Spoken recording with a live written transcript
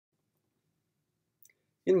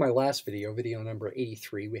In my last video, video number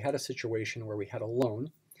 83, we had a situation where we had a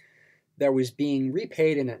loan that was being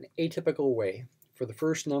repaid in an atypical way. For the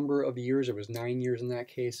first number of years, it was 9 years in that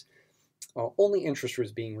case, only interest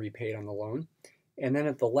was being repaid on the loan. And then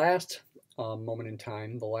at the last moment in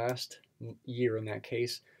time, the last year in that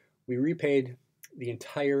case, we repaid the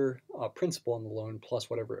entire principal on the loan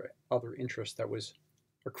plus whatever other interest that was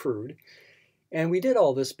accrued. And we did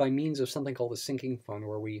all this by means of something called a sinking fund,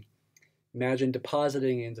 where we imagine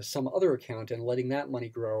depositing into some other account and letting that money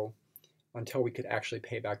grow until we could actually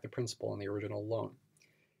pay back the principal on the original loan.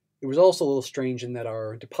 It was also a little strange in that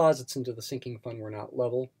our deposits into the sinking fund were not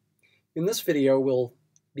level. In this video, we'll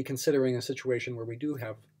be considering a situation where we do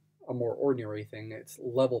have a more ordinary thing. It's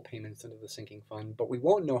level payments into the sinking fund, but we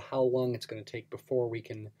won't know how long it's going to take before we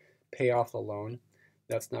can pay off the loan.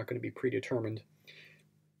 That's not going to be predetermined.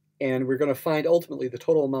 And we're going to find ultimately the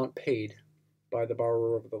total amount paid by the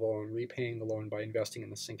borrower of the loan, repaying the loan by investing in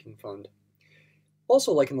the sinking fund.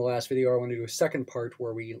 Also, like in the last video, I want to do a second part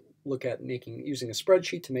where we look at using a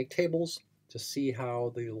spreadsheet to make tables to see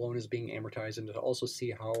how the loan is being amortized and to also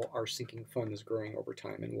see how our sinking fund is growing over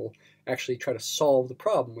time. And we'll actually try to solve the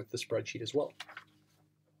problem with the spreadsheet as well.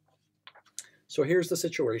 So here's the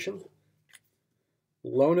situation.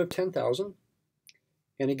 Loan of $10,000.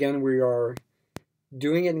 And again, we are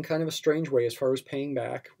doing it in kind of a strange way as far as paying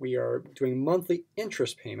back. We are doing monthly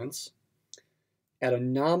interest payments at a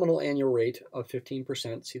nominal annual rate of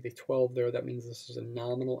 15%. See the 12 there, that means this is a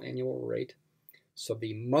nominal annual rate. So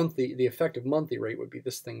the effective monthly rate would be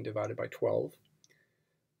this thing divided by 12.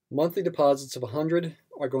 Monthly deposits of 100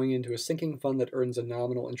 are going into a sinking fund that earns a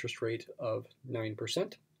nominal interest rate of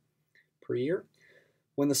 9% per year.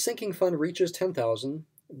 When the sinking fund reaches 10,000,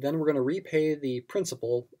 then we're going to repay the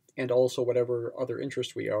principal and also whatever other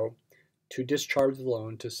interest we owe to discharge the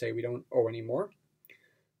loan to say we don't owe any more.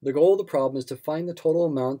 The goal of the problem is to find the total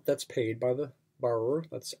amount that's paid by the borrower,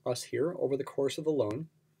 that's us here, over the course of the loan.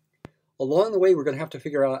 Along the way, we're going to have to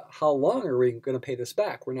figure out how long are we going to pay this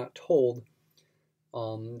back. We're not told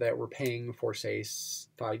that we're paying for, say,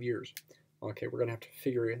 5 years. Okay, we're going to have to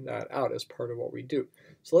figure that out as part of what we do.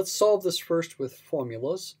 So let's solve this first with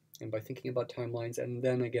formulas and by thinking about timelines, and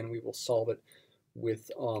then again we will solve it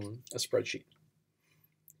with a spreadsheet.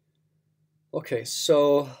 Okay,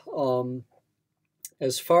 so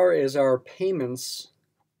as far as our payments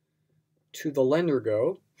to the lender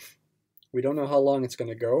go, we don't know how long it's going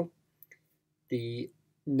to go. The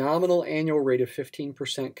nominal annual rate of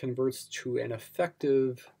 15% converts to an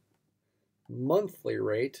effective monthly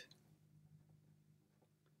rate.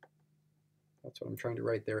 That's what I'm trying to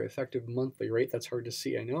write there, effective monthly rate. That's hard to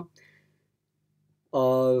see, I know.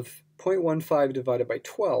 Of 0.15 divided by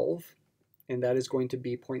 12, and that is going to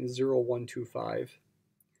be 0.0125.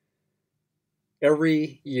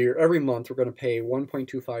 Every year, every month, we're going to pay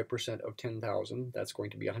 1.25% of 10,000. That's going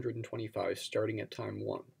to be 125 starting at time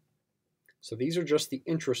 1. So these are just the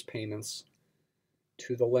interest payments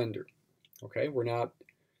to the lender. Okay, we're not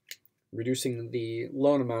reducing the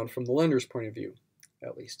loan amount from the lender's point of view,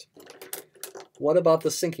 at least. What about the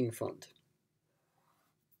sinking fund?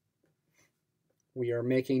 We are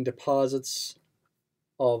making deposits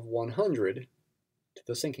of 100 to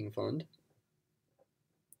the sinking fund.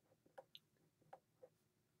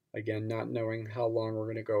 Again, not knowing how long we're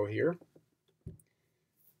going to go here.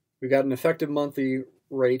 We've got an effective monthly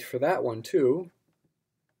rate for that one too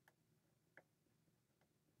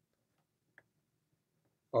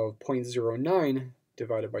of 0.09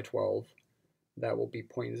 divided by 12. That will be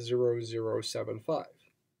 0.0075.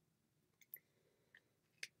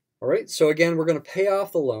 All right, so again, we're going to pay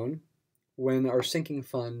off the loan when our sinking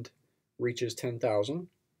fund reaches 10,000.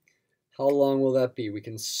 How long will that be? We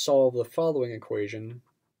can solve the following equation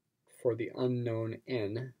for the unknown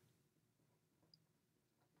n.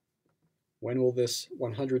 When will this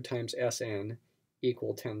 100 times Sn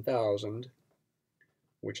equal 10,000,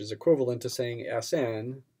 which is equivalent to saying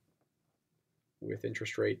Sn with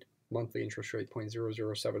interest rate, monthly interest rate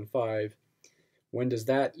 0.0075. When does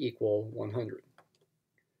that equal 100?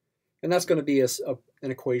 And that's going to be an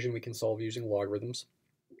equation we can solve using logarithms.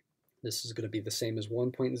 This is going to be the same as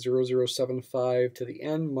 1.0075 to the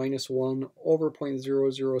n minus 1 over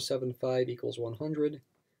 0.0075 equals 100.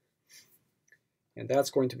 And that's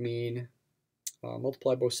going to mean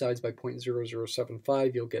multiply both sides by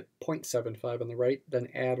 0.0075. You'll get 0.75 on the right, then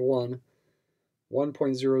add 1.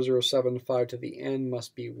 1.0075 to the n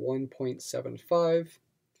must be 1.75.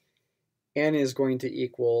 N is going to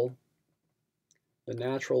equal the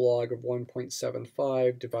natural log of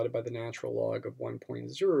 1.75 divided by the natural log of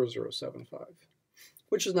 1.0075,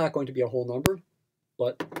 which is not going to be a whole number,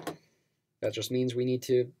 but That just means we need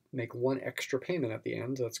to make one extra payment at the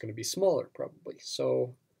end. That's going to be smaller probably.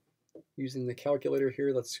 So using the calculator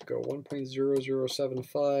here, let's go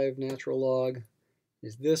 1.0075 natural log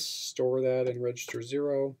is this. Store that in register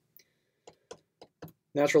 0.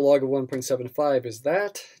 Natural log of 1.75 is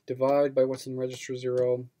that. Divide by what's in register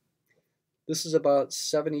 0. This is about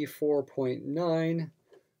 74.9,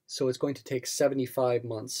 so it's going to take 75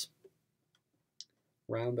 months.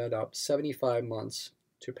 Round that up, 75 months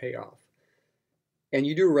to pay off. And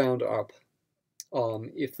you do round up.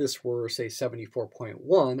 If this were, say,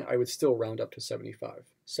 74.1, I would still round up to 75.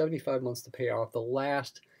 75 months to pay off. The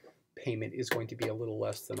last payment is going to be a little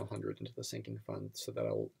less than 100 into the sinking fund, so that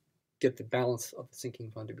I'll get the balance of the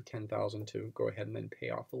sinking fund to be 10,000 to go ahead and then pay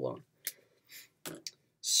off the loan.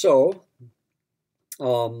 So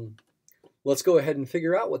let's go ahead and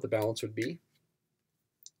figure out what the balance would be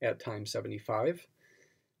at time 75,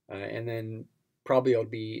 and then probably it'll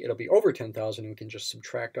be over 10,000. We can just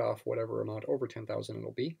subtract off whatever amount over 10,000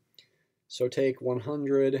 it'll be. So take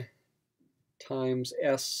 100 times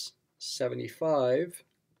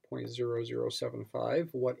S75.0075.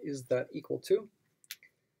 What is that equal to?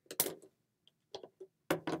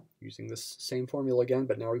 Using this same formula again,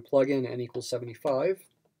 but now we plug in n equals 75.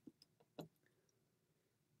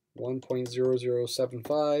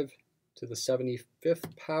 1.0075 to the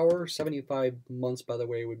 75th power. 75 months, by the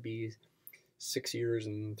way, would be 6 years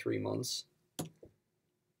and 3 months.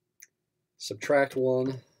 Subtract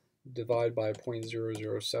 1, divide by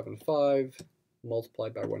 0.0075,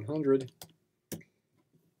 multiplied by 100.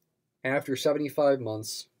 After 75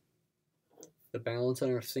 months, the balance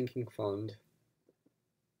on our sinking fund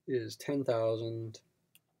is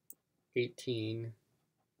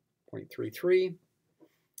 10,018.33.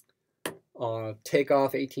 Take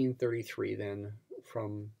off 1833 then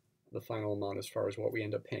from the final amount as far as what we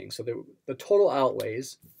end up paying. So the total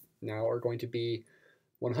outlays now are going to be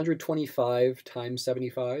 125 times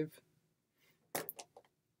 75,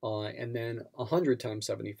 and then 100 times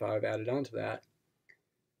 75 added onto that.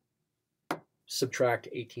 Subtract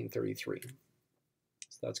 1833.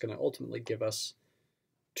 So that's going to ultimately give us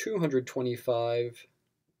 225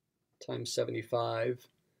 times 75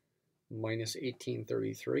 minus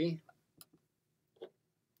 1833.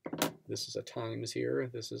 This is a times here.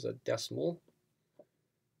 This is a decimal.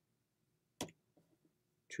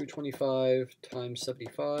 225 times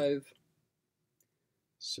 75.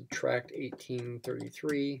 Subtract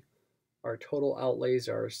 1833. Our total outlays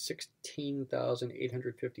are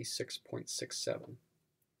 16,856.67.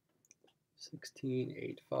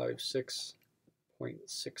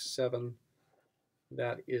 16,856.67.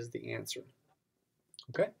 That is the answer.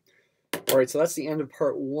 Okay. All right, so that's the end of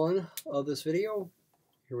part 1 of this video.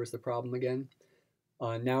 Here was the problem again.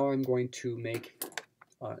 Now I'm going to make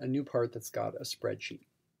a new part that's got a spreadsheet.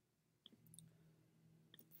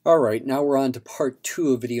 All right, now we're on to part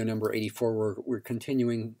 2 of video number 84, where we're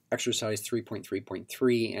continuing exercise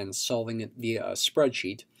 3.3.3 and solving it via a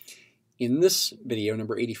spreadsheet. In this video,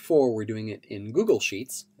 number 84, we're doing it in Google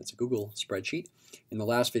Sheets. It's a Google spreadsheet. In the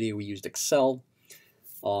last video, we used Excel.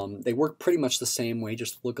 They work pretty much the same way,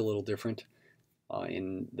 just look a little different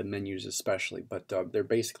in the menus especially, but they're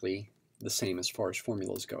basically the same as far as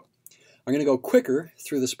formulas go. I'm going to go quicker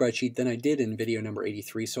through the spreadsheet than I did in video number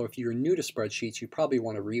 83, so if you're new to spreadsheets, you probably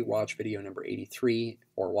want to re-watch video number 83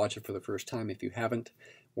 or watch it for the first time if you haven't,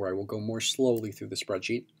 where I will go more slowly through the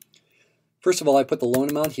spreadsheet. First of all, I put the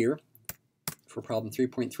loan amount here for problem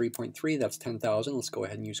 3.3.3. That's 10,000. Let's go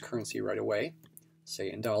ahead and use currency right away,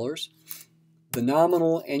 say in dollars. The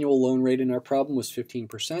nominal annual loan rate in our problem was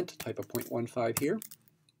 15%, type of 0.15 here.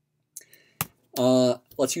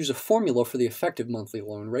 Let's use a formula for the effective monthly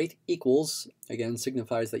loan rate. Equals, again,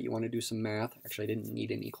 signifies that you want to do some math. Actually, I didn't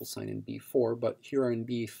need an equal sign in B4, but here in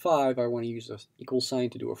B5, I want to use an equal sign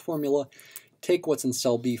to do a formula. Take what's in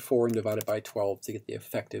cell B4 and divide it by 12 to get the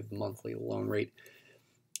effective monthly loan rate.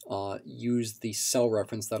 Use the cell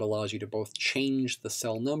reference that allows you to both change the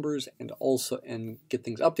cell numbers and get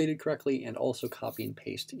things updated correctly, and also copy and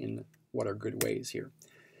paste in what are good ways here.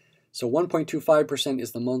 So 1.25%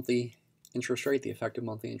 is the monthly interest rate, the effective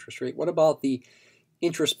monthly interest rate. What about the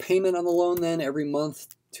interest payment on the loan then? Every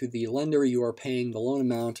month to the lender you are paying the loan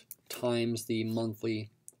amount times the monthly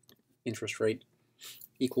interest rate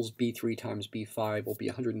equals B3 times B5 will be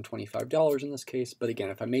 $125 in this case. But again,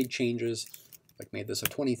 if I made changes, like made this a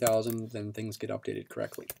 20,000, then things get updated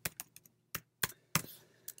correctly.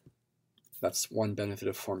 That's one benefit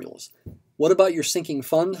of formulas. What about your sinking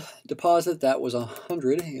fund deposit? That was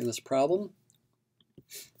 100 in this problem.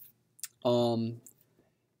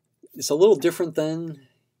 It's a little different than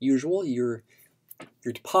usual.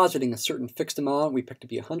 You're depositing a certain fixed amount. We picked to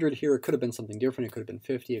be 100 here. It could have been something different. It could have been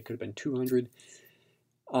 50. It could have been 200.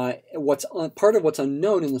 Part of what's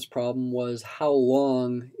unknown in this problem was how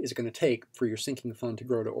long is it going to take for your sinking fund to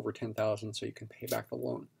grow to over 10,000 so you can pay back the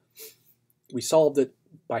loan. We solved it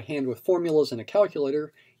by hand with formulas and a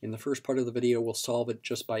calculator. In the first part of the video, we'll solve it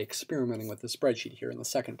just by experimenting with the spreadsheet here in the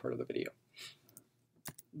second part of the video.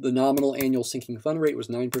 The nominal annual sinking fund rate was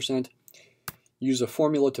 9%. Use a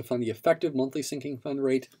formula to find the effective monthly sinking fund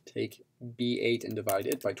rate. Take B8 and divide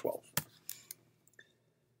it by 12.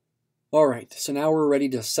 All right, so now we're ready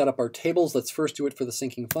to set up our tables. Let's first do it for the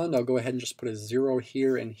sinking fund. I'll go ahead and just put a 0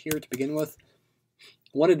 here and here to begin with.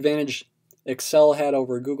 One advantage Excel had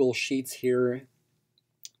over Google Sheets here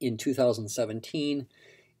in 2017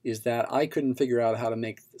 is that I couldn't figure out how to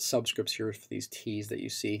make subscripts here for these T's that you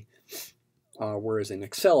see, whereas in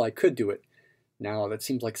Excel I could do it. Now that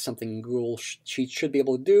seems like something Google Sheets should be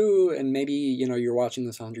able to do, and maybe you're watching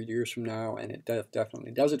this 100 years from now and it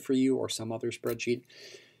definitely does it for you, or some other spreadsheet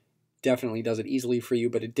definitely does it easily for you,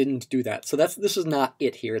 but it didn't do that. So this is not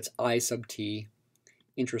it here. It's I sub T,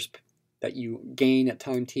 interest that you gain at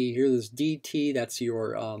time T. Here's DT, that's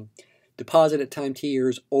your deposit at time T.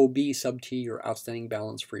 Here's OB sub T, your outstanding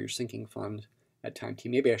balance for your sinking fund at time T.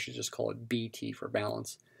 Maybe I should just call it BT for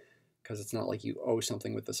balance, because it's not like you owe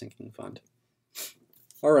something with the sinking fund.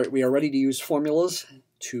 All right, we are ready to use formulas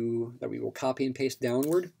that we will copy and paste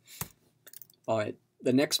downward.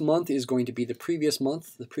 The next month is going to be the previous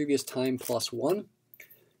month, the previous time plus 1. You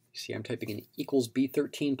see I'm typing in equals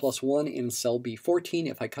B13 plus 1 in cell B14.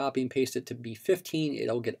 If I copy and paste it to B15,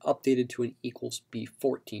 it'll get updated to an equals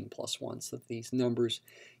B14 plus 1. So these numbers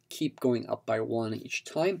keep going up by 1 each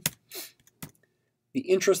time. The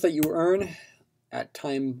interest that you earn at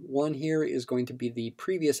time 1 here is going to be the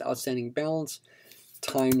previous outstanding balance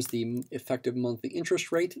times the effective monthly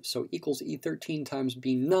interest rate, so equals E13 times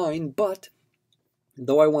B9, but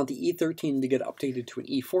though I want the E13 to get updated to an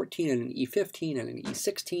E14 and an E15 and an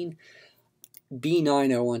E16,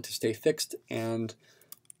 B9 I want to stay fixed, and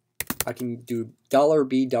I can do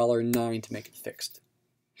 $B $9 to make it fixed.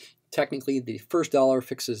 Technically, the first dollar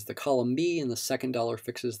fixes the column B and the second dollar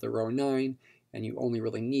fixes the row 9, and you only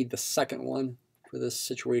really need the second one for this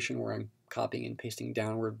situation where I'm copying and pasting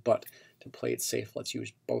downward, but to play it safe, let's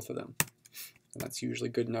use both of them. And that's usually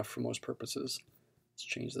good enough for most purposes. Let's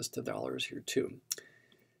change this to dollars here too.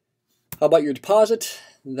 How about your deposit?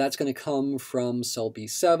 That's going to come from cell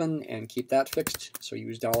B7 and keep that fixed. So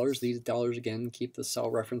use dollars. These dollars, again, keep the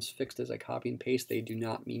cell reference fixed as I copy and paste. They do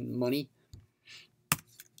not mean money.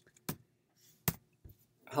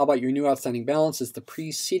 How about your new outstanding balance? It's the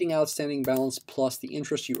preceding outstanding balance plus the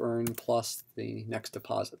interest you earn plus the next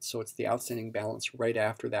deposit. So it's the outstanding balance right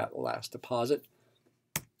after that last deposit.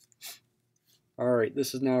 All right,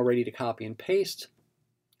 this is now ready to copy and paste.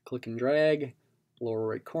 Click and drag, lower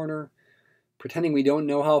right corner. Pretending we don't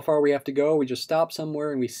know how far we have to go, we just stop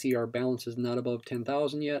somewhere and we see our balance is not above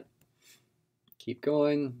 10,000 yet. Keep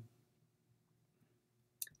going.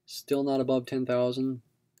 Still not above 10,000.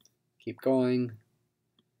 Keep going.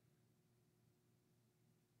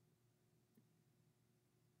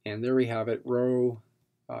 And there we have it, row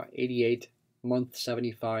 88, month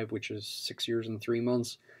 75, which is 6 years and 3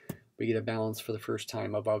 months. We get a balance for the first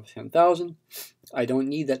time above 10,000. I don't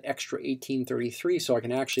need that extra 1833, so I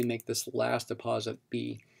can actually make this last deposit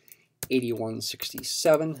be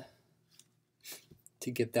 8167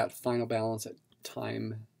 to get that final balance at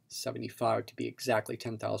time 75 to be exactly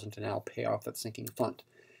 10,000 to now pay off that sinking fund.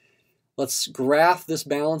 Let's graph this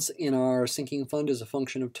balance in our sinking fund as a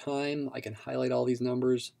function of time. I can highlight all these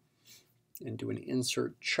numbers and do an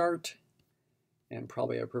insert chart, and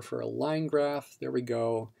probably I prefer a line graph. There we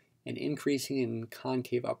go. An increasing and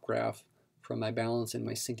concave up graph from my balance in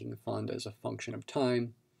my sinking fund as a function of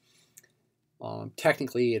time.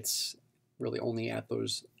 Technically, it's really only at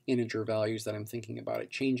those integer values that I'm thinking about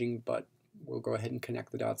it changing, but we'll go ahead and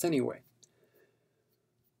connect the dots anyway.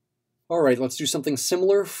 All right, let's do something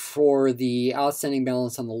similar for the outstanding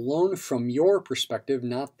balance on the loan from your perspective,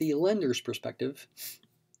 not the lender's perspective.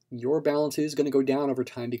 Your balance is going to go down over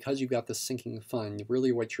time because you've got the sinking fund.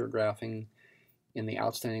 Really what you're graphing in the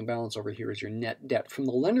outstanding balance over here is your net debt. From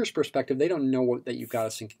the lender's perspective, they don't know that you've got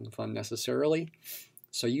a sinking fund necessarily.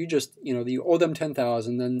 So you just, you owe them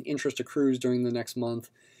 10,000, then interest accrues during the next month.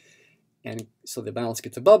 And so the balance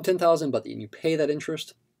gets above 10,000, but then you pay that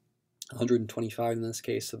interest. 125 in this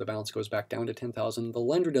case, so the balance goes back down to 10,000. The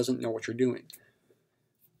lender doesn't know what you're doing,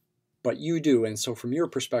 but you do, and so from your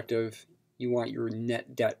perspective, you want your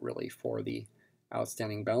net debt really for the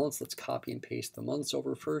outstanding balance. Let's copy and paste the months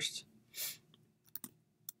over first.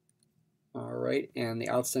 All right, and the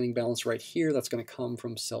outstanding balance right here, that's going to come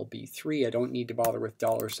from cell B3. I don't need to bother with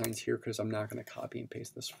dollar signs here because I'm not going to copy and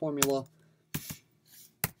paste this formula.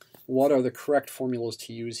 What are the correct formulas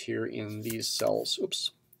to use here in these cells?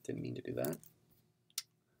 Oops, didn't mean to do that.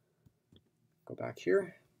 Go back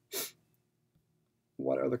here.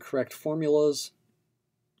 What are the correct formulas?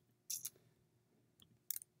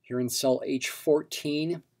 Here in cell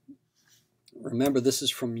H14, remember this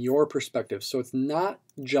is from your perspective, so it's not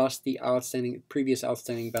just the previous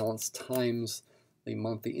outstanding balance times the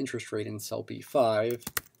monthly interest rate in cell B5.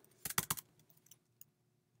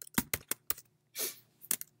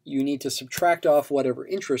 You need to subtract off whatever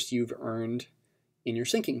interest you've earned in your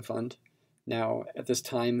sinking fund. Now, at this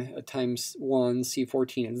time, at times 1,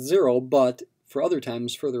 C14 is 0, but for other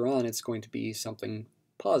times further on, it's going to be something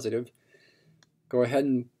positive. Go ahead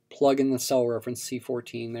and plug in the cell reference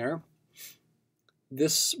C14 there.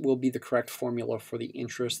 This will be the correct formula for the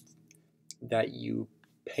interest that you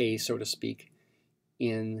pay, so to speak,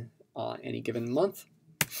 in any given month.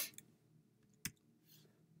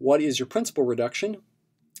 What is your principal reduction?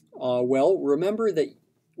 Well, remember that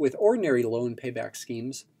with ordinary loan payback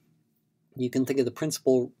schemes, you can think of the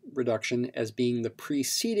principal reduction as being the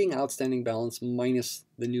preceding outstanding balance minus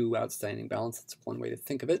the new outstanding balance. That's one way to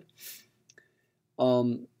think of it.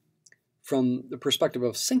 From the perspective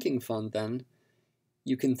of sinking fund, then,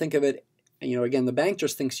 you can think of it, again, the bank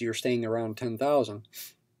just thinks you're staying around 10,000.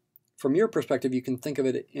 From your perspective, you can think of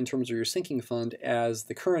it in terms of your sinking fund as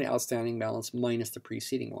the current outstanding balance minus the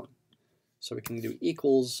preceding one. So we can do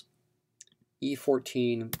equals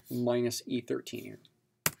E14 minus E13 here.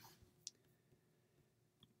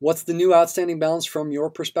 What's the new outstanding balance from your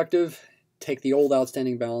perspective? Take the old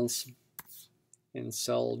outstanding balance in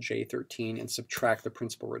cell J13 and subtract the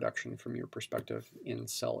principal reduction from your perspective in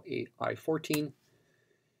cell I14.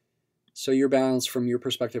 So your balance from your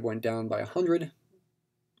perspective went down by 100.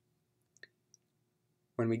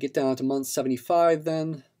 When we get down to month 75,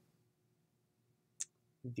 then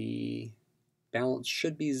the balance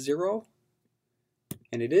should be 0,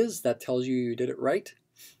 and it is. That tells you you did it right.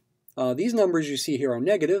 These numbers you see here are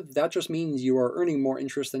negative. That just means you are earning more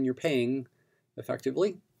interest than you're paying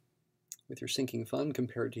effectively with your sinking fund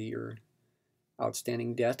compared to your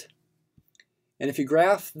outstanding debt. And if you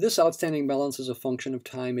graph this outstanding balance as a function of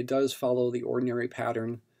time, it does follow the ordinary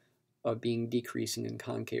pattern of being decreasing and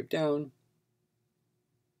concave down.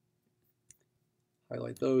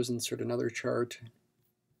 Highlight those, insert another chart.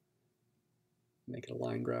 Make it a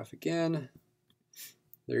line graph again.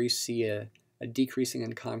 There you see a decreasing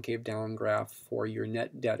and concave down graph for your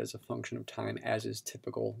net debt as a function of time, as is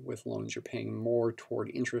typical with loans. You're paying more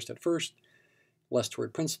toward interest at first, less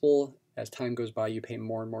toward principal. As time goes by, you pay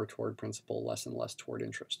more and more toward principal, less and less toward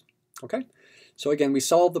interest. Okay? So again, we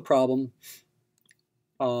solved the problem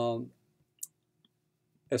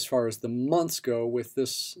as far as the months go with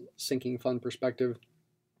this sinking fund perspective.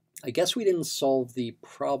 I guess we didn't solve the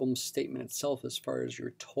problem statement itself as far as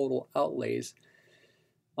your total outlays.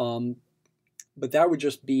 But that would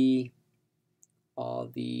just be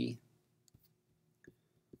the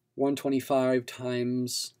 125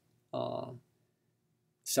 times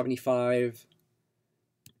 75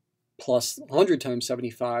 plus 100 times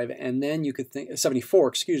 75, and then you could think 74,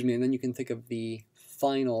 excuse me, and then you can think of the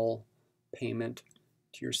final payment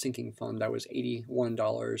to your sinking fund. That was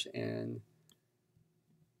 $81, and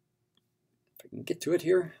if I can get to it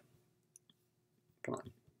here, come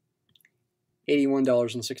on,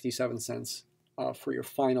 $81.67 for your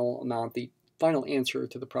final amount. The final answer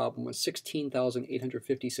to the problem was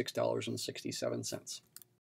 $16,856.67.